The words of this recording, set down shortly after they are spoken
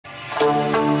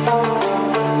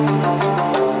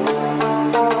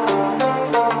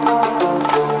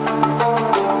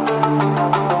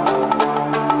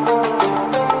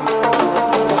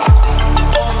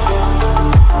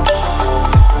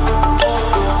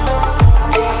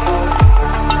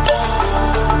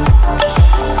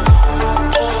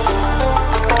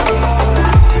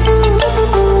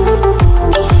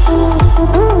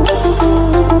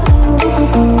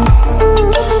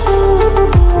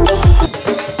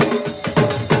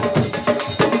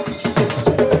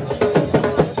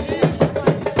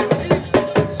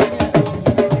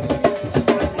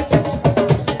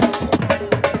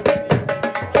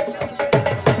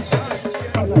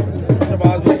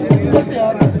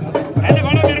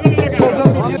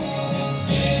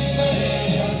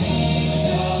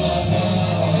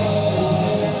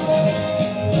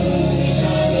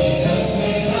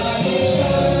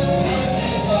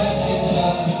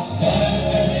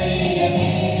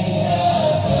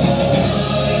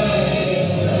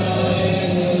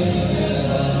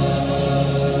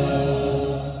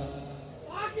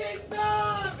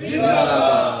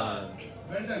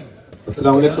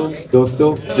अस्सलाम वालेकुम दोस्तों,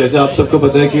 जैसे आप सबको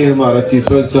पता है कि हमारा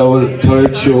तीसरा और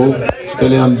थर्ड शो,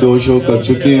 पहले हम 2 शो कर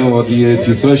चुके हैं और ये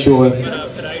तीसरा शो है।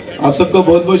 आप सबका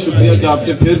बहुत बहुत शुक्रिया कि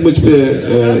आपने फिर मुझ पे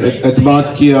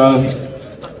एतमाद किया,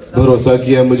 भरोसा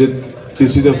किया, मुझे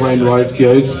तीसरी दफ़ा इनवाइट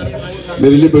किया। इट्स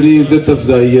मेरे लिए बड़ी इज़्ज़त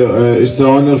अफजाई है। It's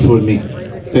honour for me,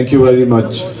 thank you very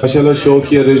much. माशाल्लाह शो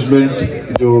की अरेंजमेंट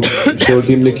जो शो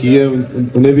टीम ने की है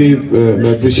उन्हें भी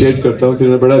मैं अप्रिशिएट करता हूँ कि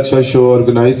उन्होंने बड़ा अच्छा शो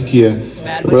ऑर्गेनाइज किया है,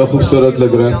 बड़ा खूबसूरत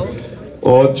लग रहा है।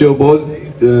 और जो बहुत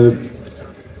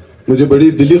मुझे बड़ी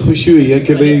दिली खुशी हुई है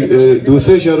कि भाई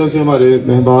दूसरे शहरों से हमारे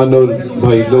मेहमान और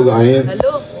भाई लोग आए हैं,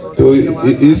 तो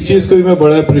इस चीज़ को भी मैं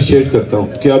बड़ा अप्रिशिएट करता हूँ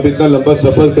कि आप इतना लंबा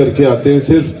सफ़र करके आते हैं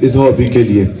सिर्फ इस हॉबी के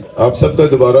लिए। आप सबका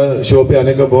दोबारा शो पे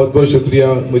आने का बहुत बहुत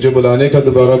शुक्रिया, मुझे बुलाने का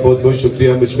दोबारा बहुत बहुत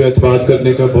शुक्रिया, मुझ पर एतमाद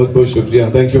करने का बहुत बहुत शुक्रिया।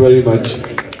 Thank you very much,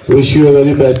 wish you a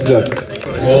very best luck.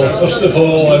 Well, first of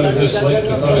all, I would just like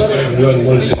to thank everyone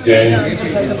once again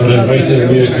for inviting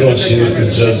me across here to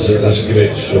judge at this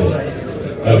great show.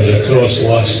 I was across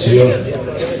last year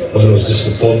when it was just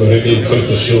the Pomeranian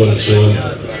Winter Show in June,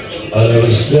 and I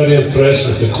was very impressed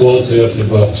with the quality of the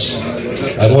birds.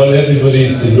 I want everybody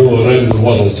to know around the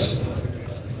world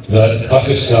that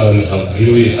Pakistan have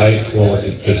really high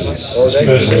quality pigeons,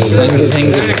 especially.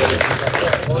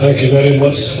 Thank you very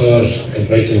much for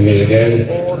inviting me again.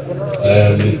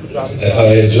 If I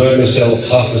enjoy myself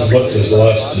half as much as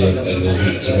last year, it will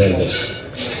be tremendous.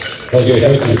 Okay,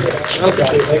 thank you.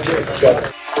 Okay, thank you.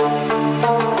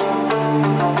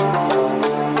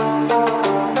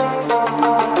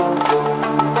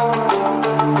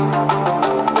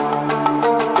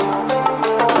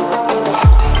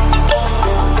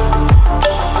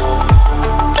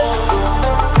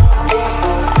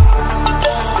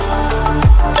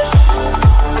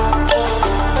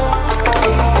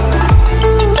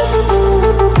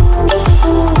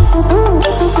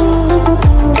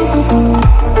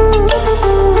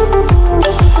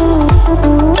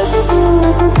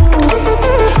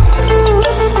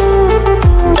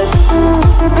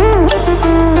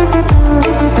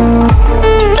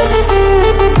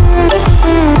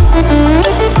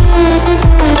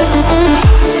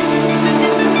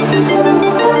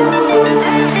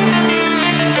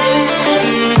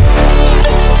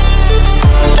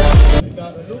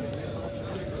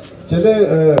 चले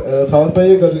खान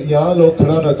भाई, अगर यहाँ लोग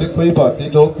खड़ा रहते कोई बात नहीं,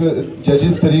 लोग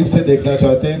जजेस करीब से देखना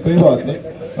चाहते हैं, कोई बात नहीं,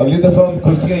 अगली दफ़ा हम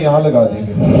कुर्सियाँ यहाँ लगा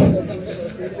देंगे।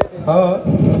 हाँ,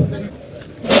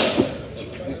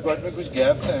 इस बात में कुछ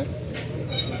गैप्स हैं,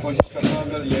 कोशिश करना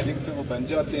अगर लेयरिंग से वो बन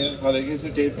जाते हैं, हालांकि इसे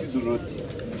टेप की ज़रूरत थी।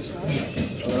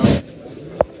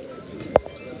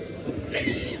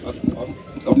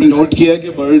 आपने नोट किया है कि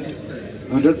बर्ड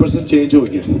 100% चेंज हो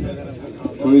गया।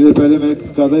 थोड़ी देर पहले मैंने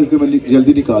कहा था इसको मैं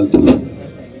जल्दी निकाल दूँ।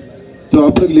 तो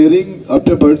आप लोग लेयरिंग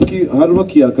अपने बर्ड्स की हर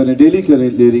वक्त किया करें, डेली करें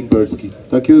लेयरिंग बर्ड्स की,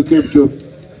 ताकि उसके जो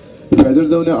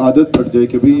फैदर्स हैं उन्हें आदत पड़ जाए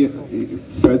कि भाई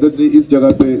फैदर ने इस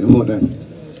जगह पे होना है।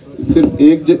 सिर्फ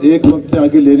एक वक्त पे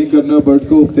आके लेयरिंग करना, बर्ड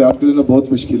को तैयार कर लेना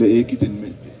बहुत मुश्किल है एक ही दिन में।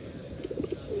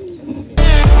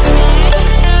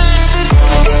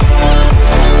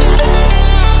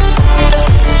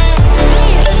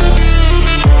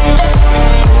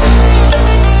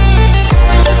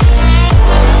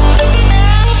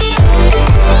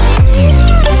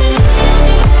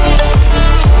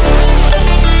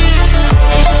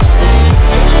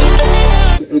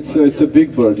 इट्स अ बिग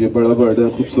बर्ड, ये बड़ा बर्ड है,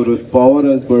 खूबसूरत पावर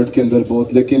है इस बर्ड के अंदर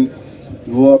बहुत, लेकिन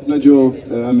वो अपना जो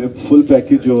हमें फुल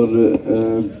पैकेज और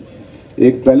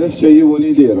एक बैलेंस चाहिए वो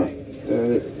नहीं दे रहा।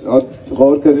 आप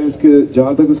गौर करें, इसके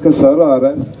जहाँ तक उसका सर आ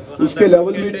रहा है उसके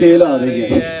लेवल में टेल आ रही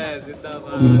है।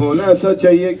 होना ऐसा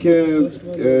चाहिए कि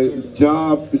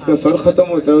जहाँ इसका सर ख़त्म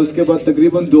होता है उसके बाद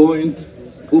तकरीबन 2 इंच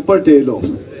ऊपर टेल हो,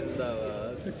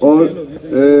 और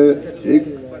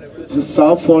एक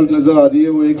साफ फॉल्ट नजर आ रही है।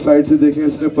 वो एक साइड से देखें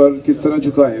इसने पर किस तरह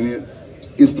झुकाए हुए हैं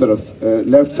इस तरफ,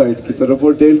 लेफ्ट साइड की तरफ,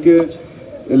 और टेल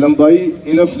के लंबाई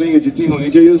इनफ नहीं है जितनी होनी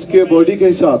चाहिए उसके बॉडी के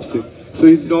हिसाब से। सो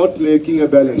he is not making a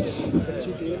balance.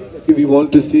 We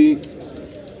want to C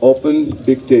open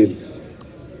big tales,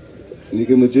 यानी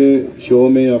कि मुझे शो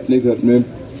में अपने घर में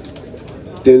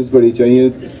टेल्स बड़ी चाहिए,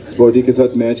 बॉडी के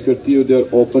साथ मैच करती है और दे आर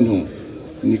ओपन हो,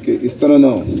 यानी कि इस तरह ना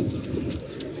हो।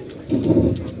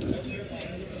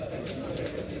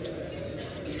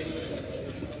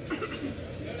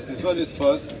 This one is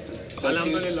first, second,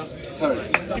 third.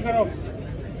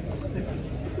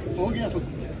 हो गया।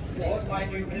 और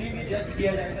माइन्यूटली भी जज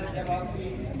किया जाता है जब आपकी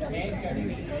मेन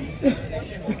कैटेगरी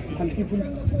हल्की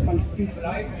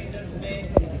राइट विनर्स में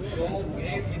जो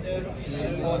ग्रे विनर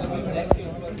पॉसिबल ब्लैक के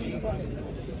ऊपर भी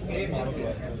ग्रे मार्क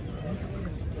हुआ है।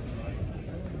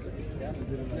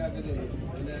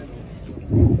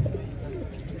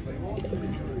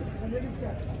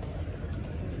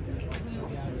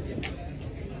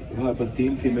 हमारे पास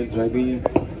 3 फीमेल्स रह गई हैं।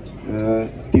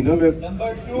 तीनों में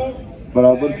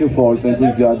बराबर के फॉल्ट हैं, कुछ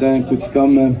ज़्यादा हैं कुछ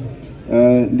कम हैं।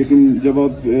 लेकिन जब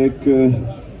आप एक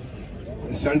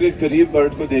स्टैंडर्ड करीब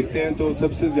बर्ड को देखते हैं तो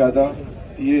सबसे ज़्यादा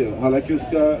ये, हालांकि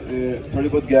उसका थोड़ी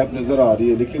बहुत गैप नज़र आ रही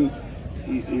है, लेकिन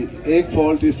एक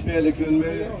फॉल्ट इसमें है, लेकिन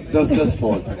उनमें 10-10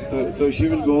 फॉल्ट है। तो so she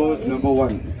will go number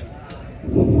 1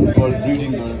 for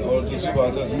breeding bird. और दूसरी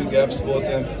बात है उसमें गैप्स बहुत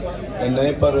हैं,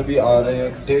 नए पर अभी आ रहे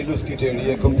हैं, टेल उसकी टेढ़ी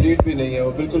है, कंप्लीट भी नहीं है,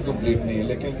 वो बिल्कुल कंप्लीट नहीं है,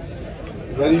 लेकिन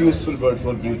very useful bird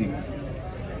for breeding.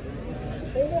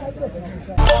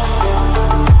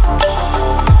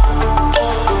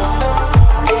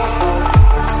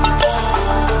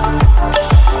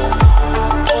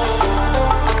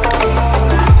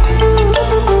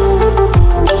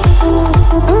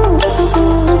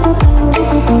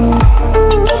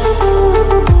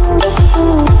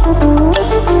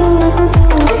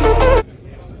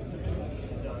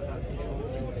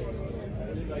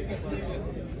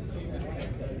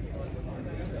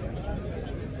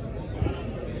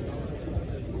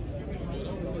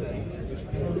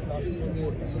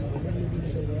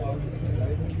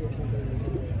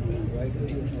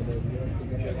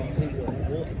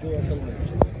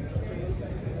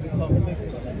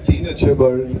 तीन अच्छे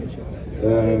बर्ड,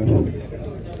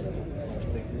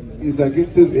 सेकंड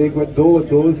सिर्फ एक बार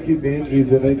दो इसकी मेन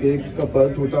रीजन है कि एक इसका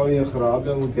पर टूटा हुआ या खराब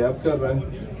है, वो गैप कर रहा है।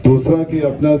 दूसरा कि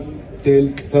अपना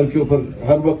तेल सर के ऊपर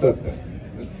हर वक्त रखता है।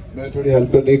 मैंने थोड़ी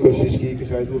हेल्प करने की कोशिश की कि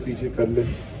शायद वो पीछे कर ले।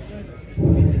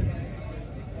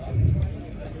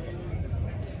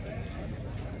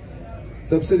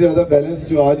 सबसे ज्यादा बैलेंस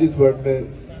जो आज इस बर्ड में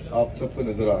आप सबको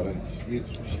नजर आ रहा है,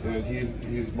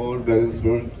 he is more balanced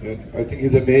bird, and I think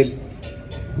he's a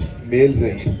males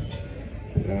हैं।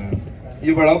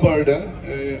 ये बड़ा बर्ड है।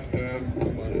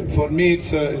 For me it's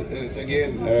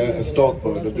again a stock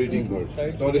bird, a breeding bird,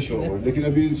 not a show bird। लेकिन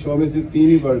अभी शो में सिर्फ 3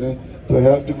 ही बर्ड हैं, तो I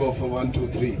have to go for 1, 2,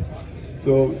 3।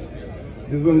 So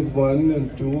this one is 1 and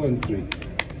 2 and 3।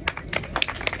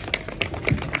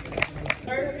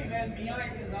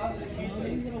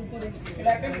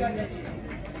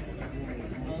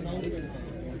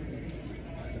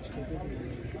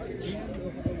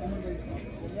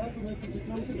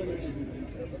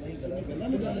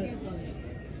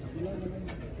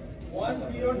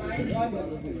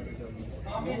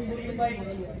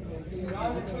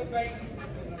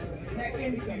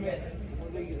 Second female.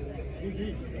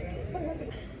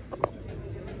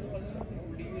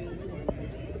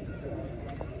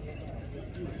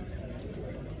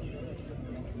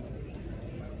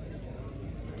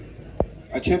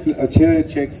 अच्छे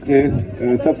चेक्स थे,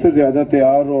 सबसे ज़्यादा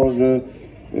तैयार और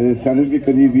स्टैंडर्ड के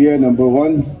करीब ये है नंबर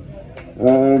 1।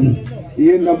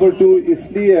 ये नंबर 2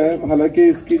 इसलिए है, हालांकि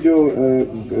इसकी जो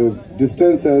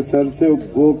डिस्टेंस है सर से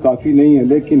वो काफ़ी नहीं है,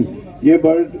 लेकिन ये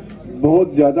बर्ड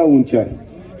बहुत ज़्यादा ऊंचा है।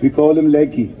 वी कॉल हिम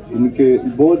लेगी, इनके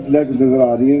बहुत लेग नज़र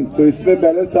आ रही हैं, तो इसमें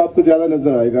बैलेंस आपको ज़्यादा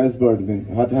नज़र आएगा इस बर्ड में।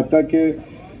 हत्ता कि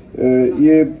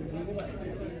ये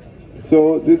so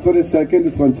this one is second,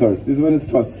 this one third, this one is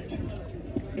first.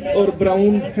 और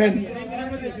ब्राउन हैन।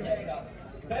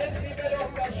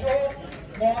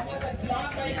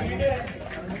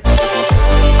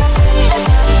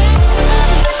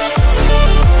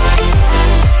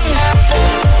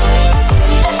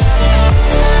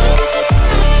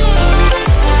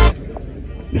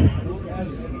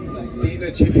 तीन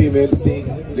अच्छी फीमेल्स थी,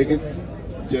 लेकिन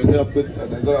जैसे आपको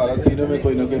नजर आ रहा है तीनों में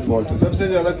कोई ना कोई फॉल्ट है। सबसे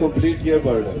ज्यादा कंप्लीट ये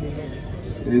बर्ड है,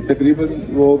 तकरीबन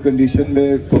वो कंडीशन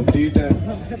में कंप्लीट है।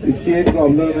 इसकी एक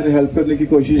प्रॉब्लम है, मैंने हेल्प करने की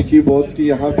कोशिश की बहुत कि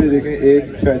यहाँ पे देखें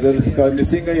एक फेदर इसका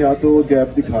मिसिंग है, या तो वो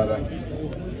गैप दिखा रहा है।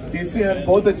 तीसरी हैंड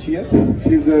बहुत अच्छी है,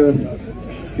 she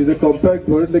is a compact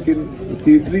bird, लेकिन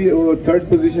तीसरी और थर्ड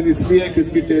पोजीशन इसलिए है कि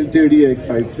उसकी टेल टेढ़ी है एक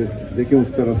साइड से, देखिए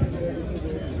उस तरफ,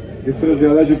 इस तरफ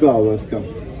ज्यादा झुका हुआ इसका।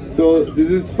 So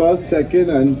this is first, second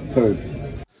and third.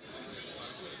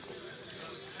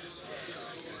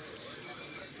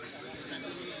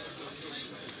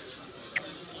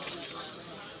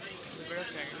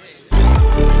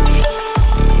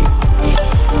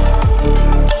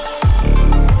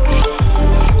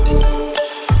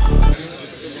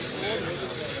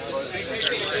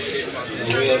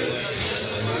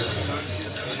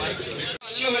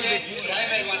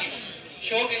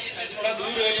 Show के से थोड़ा दूर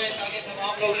हो जाए ताकि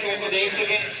तमाम लोग शो को देख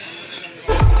सकें।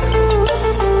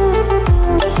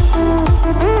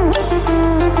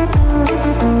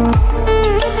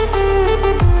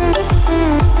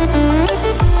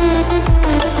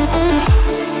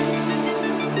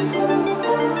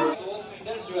 तो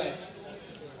फीदर्स जो है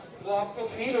वो आपको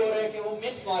फील हो रहा है कि वो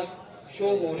मिस मार्क शो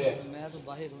हो रहा है। मैं तो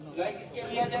बाहर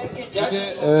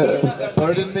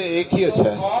बर्ड में एक ही अच्छा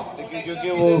है, लेकिन क्योंकि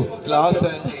वो क्लास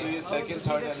है तो ये सेकंड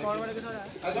थर्ड है।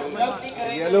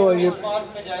 येलो ये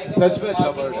सच में अच्छा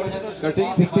बर्ड है, कटिंग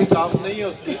इतनी साफ नहीं है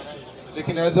उसकी,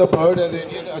 लेकिन as a bird as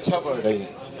Indian अच्छा बर्ड है ये,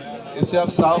 इससे आप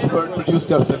साफ बर्ड प्रोड्यूस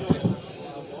कर सकते हैं।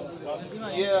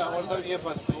 ये और सब ये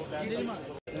फर्स्ट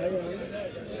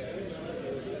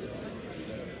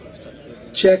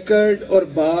चेकर्ड और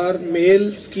बार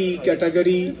मेल्स की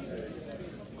कैटेगरी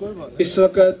इस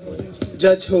वक्त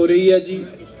जज हो रही है जी।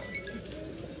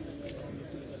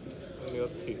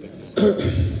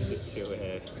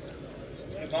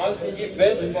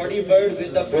 Best body bird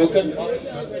with the broken मक्स।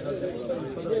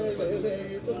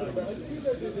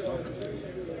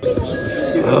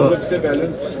 सबसे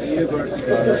बैलेंस ये बर्ड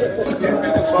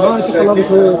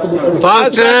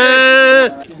फास्ट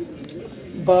है।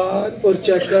 बार और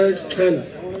चेकर्ड हेन।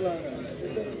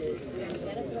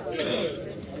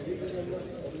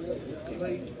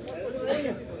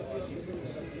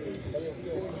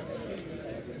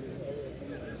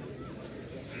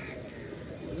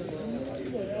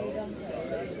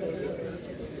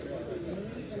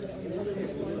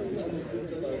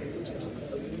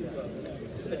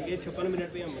 ये 56 मिनट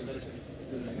पे हम अंदर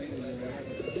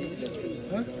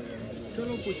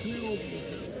चलो कुछ नहीं वो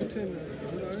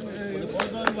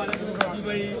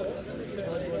भाई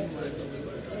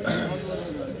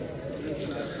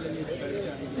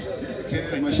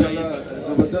माशाल्लाह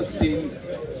ज़बरदस्त तीन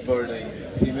बर्ड है ये,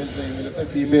 फीमेल्स हैं, मुझे लगता है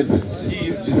फीमेल्स हैं,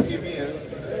 जिसकी भी है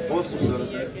बहुत खूबसूरत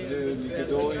है। मुझे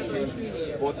दो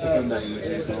बहुत पसंद आई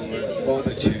मुझे, बहुत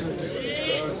अच्छे हैं।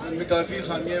 इनमें काफ़ी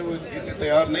खामियाँ, वो इतने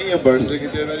तैयार नहीं है बर्ड्स, लेकिन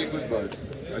दे वेरी गुड बर्ड्स,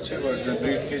 अच्छे बर्ड्स हैं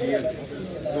ब्रीड के लिए।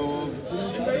 तो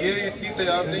ये इतनी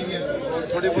तैयार नहीं है और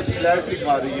थोड़ी बहुत फ्लैट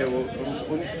दिखा रही है, वो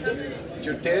उन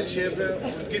जो टेल शेप है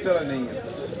उनकी तरह नहीं है।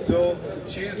 So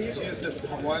she is the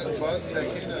first,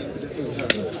 second, and this is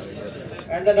third.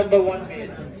 And the number one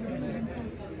male.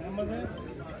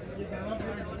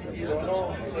 दोनों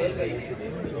मेल भाई।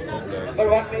 Number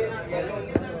one male yellow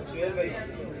mail भाई।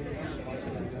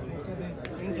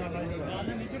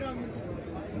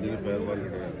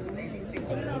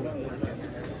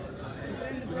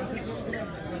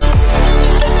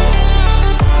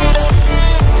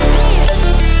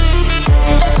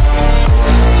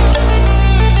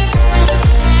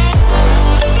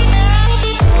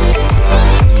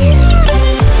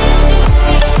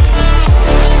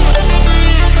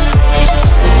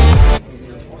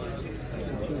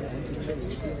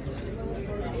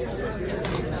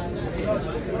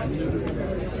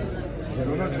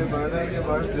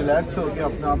 रिलैक्स हो गया,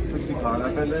 अपने आप कुछ दिखा रहा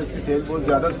है। पहले इसकी टेल बहुत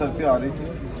ज़्यादा सर पे आ रही थी,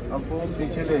 अब वो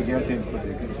पीछे ले गया टेल को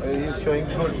लेकर। He is showing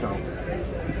good now.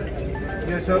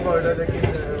 ये अच्छा बर्ड है, लेकिन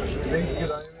विंग्स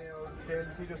गिराए हुए हैं और टेल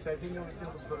की जो सेटिंग है वो इतनी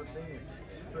खूबसूरत नहीं है।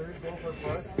 So it go for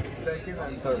first, second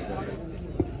and third.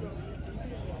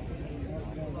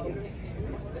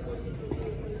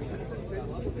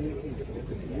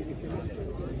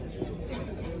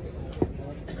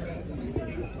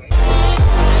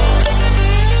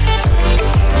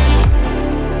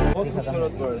 बहुत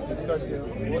खूबसूरत बर्ड, जिसका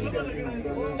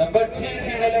नंबर 3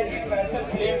 फीमेल है जी फैसल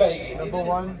सलीम भाई की। नंबर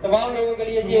 1 तमाम लोगों के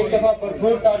लिए जी एक दफा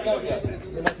भरपूर तालियां हो जाए।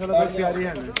 बहुत प्यारी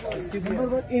है। इसकी नंबर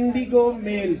 1 इंडिगो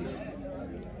मेल्स।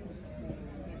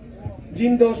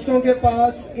 जिन दोस्तों के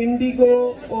पास इंडिगो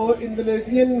और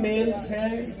इंडोनेशियन मेल्स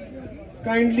हैं,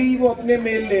 काइंडली वो अपने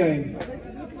मेल ले आए।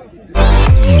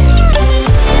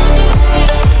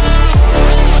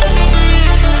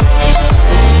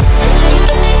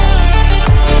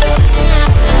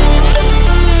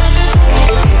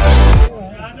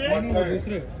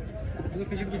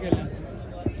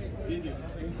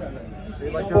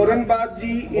 औरंगाबाद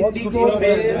जी इंडिगो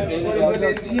मेल और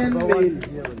इंडोनेशियन मेल।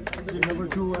 नंबर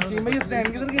 2 है।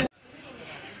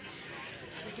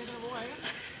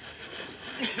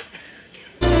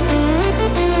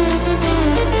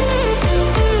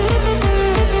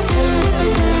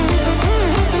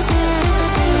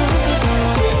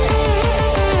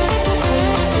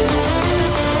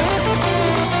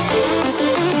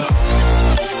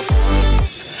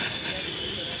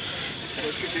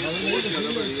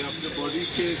 अपने बॉडी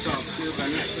के हिसाब से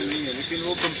बैलेंस में नहीं है, लेकिन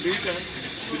वो कंप्लीट है।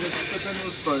 पता नहीं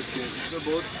उस बर्ड के इसमें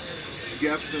बहुत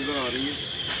गैप्स नज़र आ रही है।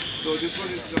 तो this one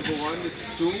is number 1, is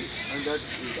 2 and that's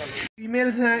 3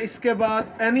 females हैं। इसके बाद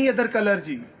एनी अदर कलर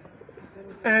जी,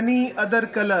 any other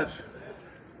colour.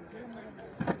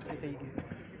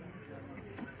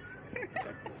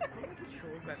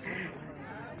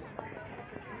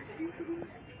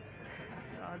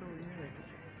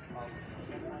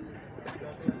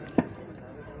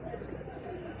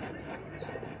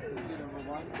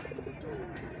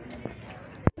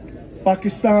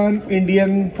 Pakistan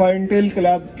Indian fantail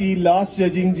club की लास्ट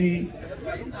जजिंग जी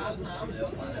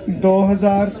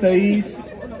 2023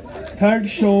 थर्ड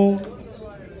शो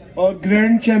और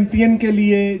ग्रैंड चैंपियन के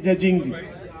लिए जजिंग जी।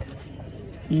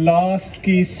 लास्ट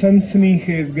की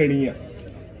सनसनीखेज घड़ियां,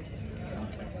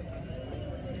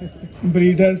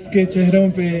 ब्रीडर्स के चेहरों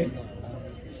पे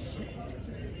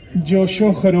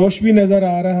जोशो खरोश भी नजर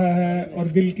आ रहा है और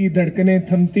दिल की धड़कनें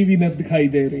थमती भी न दिखाई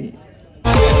दे रही हैं।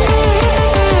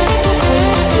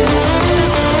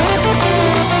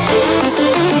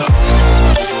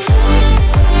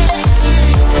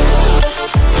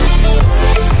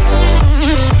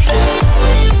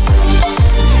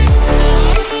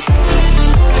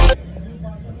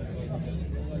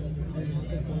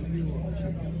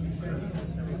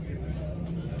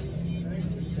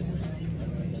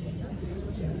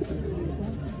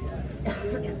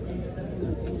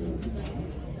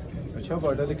 अच्छा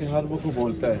बर्ड है, लेकिन हर वो को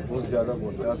बोलता है, बहुत ज्यादा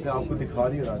बोलता है, अपने आप को दिखा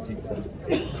नहीं रहा ठीक तरह।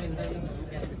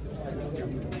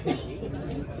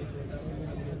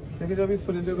 लेकिन जब इस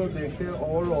परिंदे को देखते हैं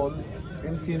ओवरऑल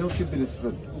इन तीनों की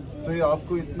प्रिंसिपल, तो ये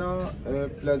आपको इतना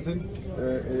प्लेजेंट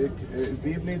एक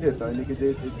वीव नहीं देता, यानी कि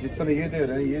जिस तरह ये दे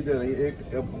रहे हैं, ये दे रहे हैं, एक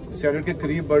स्टैंडर्ड के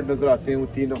करीब बर्ड नजर आते हैं वो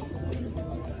तीनों।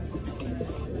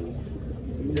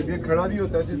 जब ये खड़ा भी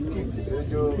होता है जिसकी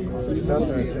जो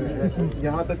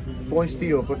यहाँ तक पहुँचती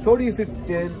है ऊपर, थोड़ी सी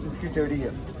टेल इसकी टेढ़ी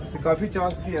है, इससे काफ़ी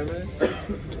चांस दिया है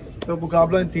तो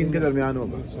मुकाबला इन तीन के दरमियान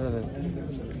होगा।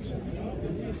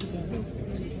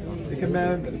 देखिए मैं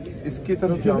इसकी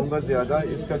तरफ जाऊँगा ज़्यादा।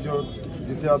 इसका जो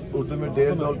जिसे आप उर्दू में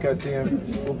डेल डॉल कहते हैं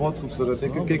वो बहुत खूबसूरत है,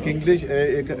 क्योंकि एक इंग्लिश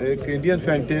एक इंडियन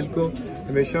फैंटेल को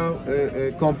हमेशा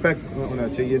कॉम्पैक्ट होना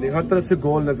चाहिए, नहीं हर तरफ से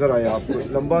गोल नज़र आया आपको,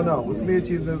 लंबा ना, उसमें ये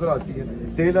चीज़ नज़र आती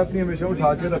है। टेल अपनी हमेशा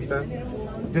उठा के रखता है,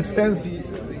 डिस्टेंस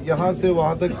यहाँ से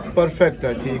वहाँ तक परफेक्ट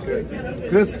है, ठीक है,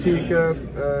 क्रिस्प ठीक है,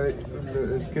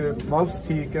 इसके मफ्स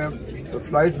ठीक है,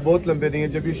 फ्लाइट्स बहुत लंबे नहीं है।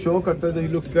 जब ये शो करता है तो he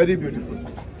looks very beautiful,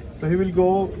 so he will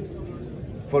go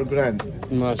for grand.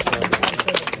 अच्छा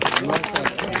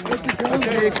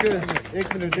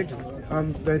एक मिनट,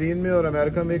 हम बहरीन में और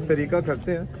अमेरिका में एक तरीका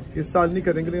करते हैं, इस साल नहीं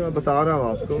करेंगे लेकिन मैं बता रहा हूँ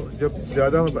आपको, जब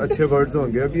ज़्यादा अच्छे बर्ड्स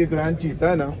होंगे, अब ये ग्रैंड चीता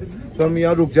है ना, तो हम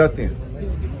यहाँ रुक जाते हैं,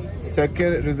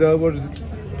 सेकंड रिजर्व और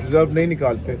रिजर्व नहीं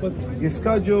निकालते।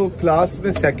 इसका जो क्लास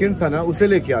में सेकंड था ना, उसे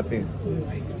लेके आते हैं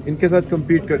इनके साथ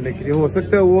compete करने के लिए। हो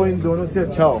सकता है वो इन दोनों से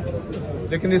अच्छा हो,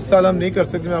 लेकिन इस साल हम नहीं कर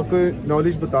सकते। मैं आपको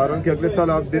नॉलेज बता रहा हूँ कि अगले साल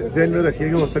आप ज़हन में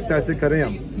रखिएगा, हो सकता है ऐसे करें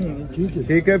हम,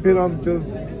 ठीक है। फिर हम जो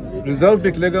रिजर्व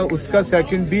निकलेगा उसका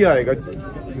सेकंड भी आएगा,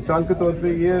 मिसाल के तौर पे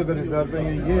ये अगर रिजर्व में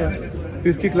ये है तो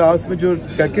इसकी क्लास में जो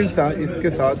सेकंड था इसके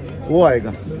साथ वो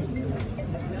आएगा,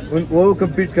 वो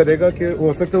compete करेगा कि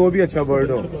हो सकता है वो भी अच्छा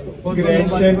बर्ड हो। Grand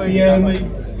champion,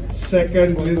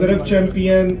 second reserve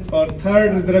champion और third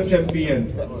reserve champion,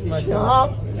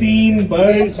 3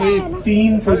 birds,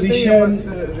 3 position,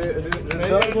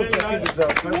 reserve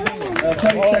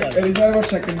और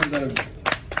सेकंड रिजर्व।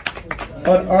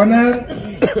 और ऑनर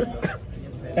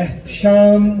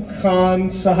एहतशाम खान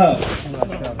साहब,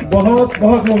 बहुत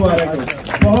बहुत मुबारक हो,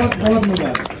 बहुत बहुत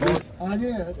मुबारक।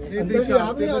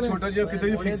 छोटा जी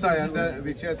कितने फिक्स आ जाता है,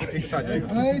 बीच ऐसे फिक्स आ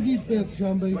जाएगा जी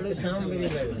शाम भाई।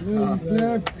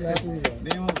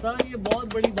 ये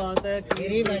बहुत बड़ी बात है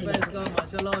इसका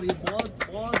माशाल्लाह, और ये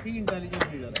बहुत ही इंटेलिजेंट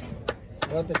लीडर है,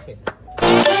 बहुत अच्छे।